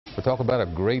We'll talk about a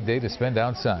great day to spend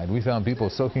outside. We found people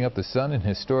soaking up the sun in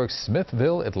historic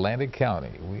Smithville, Atlantic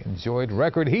County. We enjoyed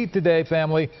record heat today,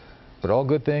 family, but all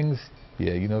good things.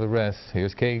 Yeah, you know the rest.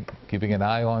 Here's Kate keeping an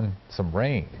eye on some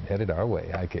rain headed our way.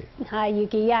 Hi, Kate. Hi,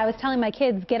 Yuki. Yeah, I was telling my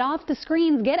kids, get off the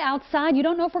screens, get outside. You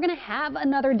don't know if we're going to have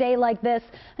another day like this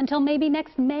until maybe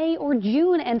next May or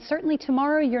June. And certainly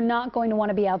tomorrow, you're not going to want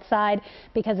to be outside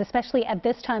because especially at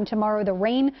this time tomorrow, the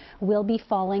rain will be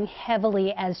falling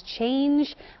heavily as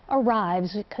change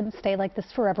arrives. It couldn't stay like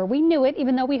this forever. We knew it,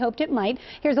 even though we hoped it might.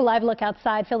 Here's a live look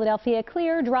outside. Philadelphia,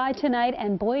 clear, dry tonight,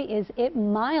 and boy, is it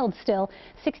mild still.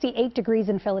 68 degrees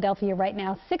in Philadelphia right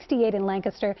now, 68 in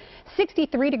Lancaster,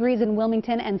 63 degrees in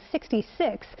Wilmington, and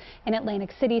 66 in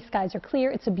Atlantic City. Skies are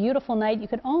clear. It's a beautiful night. You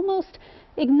could almost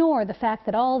ignore the fact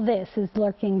that all this is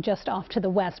lurking just off to the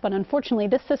west, but unfortunately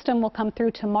this system will come through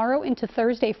tomorrow into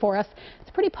Thursday for us. It's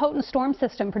a pretty potent storm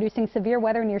system producing severe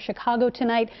weather near Chicago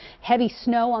tonight. Heavy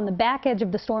snow on the back edge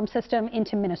of the storm system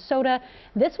into Minnesota.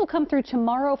 This will come through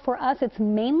tomorrow for us. It's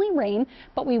mainly rain,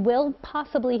 but we will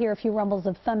possibly hear a few rumbles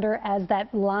of thunder as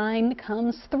that line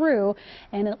comes through,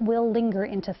 and it will linger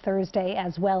into Thursday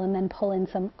as well and then pull in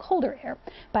some colder air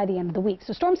by the end of the week.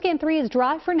 So storm scan 3 is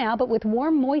dry for now, but with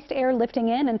warm moist air lifting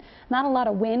in and not a lot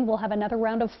of wind, we'll have another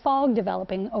round of fog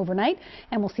developing overnight,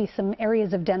 and we'll see some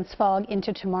areas of dense fog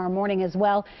into tomorrow morning as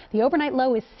well. The overnight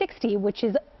low is 60, which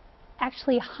is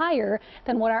actually higher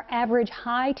than what our average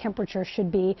high temperature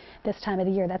should be this time of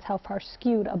the year. That's how far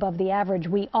skewed above the average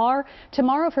we are.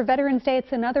 Tomorrow for Veterans Day,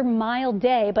 it's another mild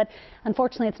day, but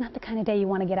unfortunately it's not the kind of day you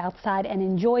want to get outside and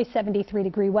enjoy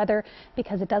 73-degree weather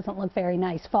because it doesn't look very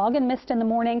nice. Fog and mist in the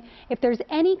morning. If there's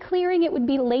any clearing, it would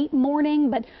be late morning,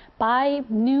 but by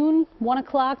noon, 1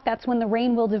 o'clock, that's when the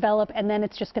rain will develop, and then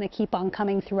it's just going to keep on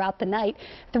coming throughout the night.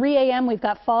 3 a.m. we've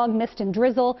got fog, mist, and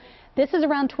drizzle. This is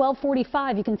around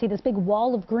 12:45. You can see this big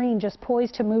wall of green just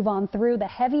poised to move on through. The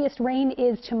heaviest rain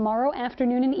is tomorrow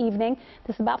afternoon and evening.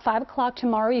 This is about 5 o'clock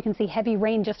tomorrow. You can see heavy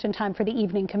rain just in time for the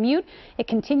evening commute. It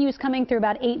continues coming through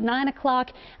about 8, 9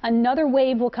 o'clock. Another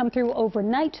wave will come through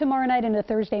overnight tomorrow night into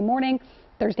Thursday morning.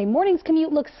 Thursday morning's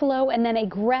commute looks slow, and then a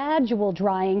gradual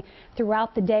drying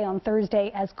throughout the day on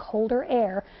Thursday as colder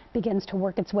air begins to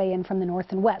work its way in from the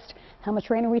north and west. How much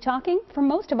rain are we talking? For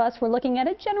most of us, we're looking at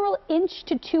a general 1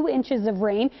 to 2 inches of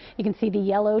rain. You can see the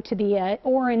yellow to the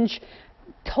orange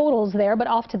totals there, but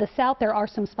off to the south there are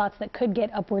some spots that could get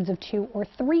upwards of 2 or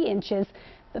 3 inches.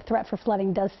 The threat for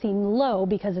flooding does seem low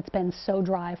because it's been so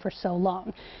dry for so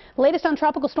long. Latest on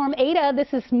Tropical Storm Eta.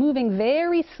 This is moving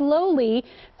very slowly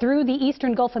through the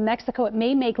eastern Gulf of Mexico. It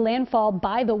may make landfall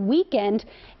by the weekend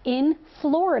in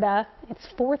Florida. Its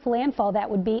 4th landfall that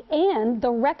would be, and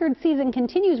the record season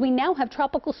continues. We now have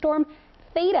Tropical Storm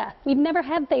Theta. We've never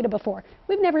had Theta before.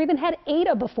 We've never even had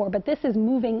Eta before, but this is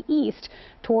moving east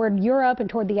toward Europe and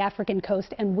toward the African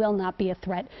coast and will not be a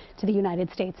threat to the United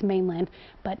States mainland.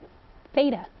 But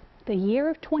Theta, the year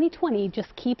of 2020,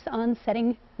 just keeps on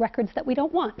setting records that we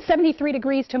don't want. 73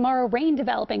 degrees tomorrow, rain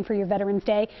developing for your Veterans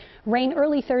Day. Rain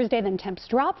early Thursday, then temps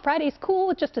drop. Friday's cool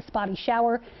with just a spotty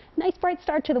shower. Nice bright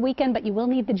start to the weekend, but you will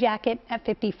need the jacket at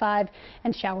 55,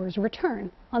 and showers return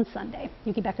on Sunday.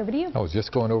 Yuki, back over to you. I was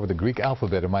just going over the Greek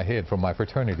alphabet in my head from my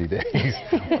fraternity days.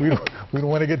 we don't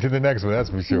want to get to the next one, that's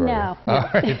for sure. No. All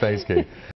right, thanks, Kate.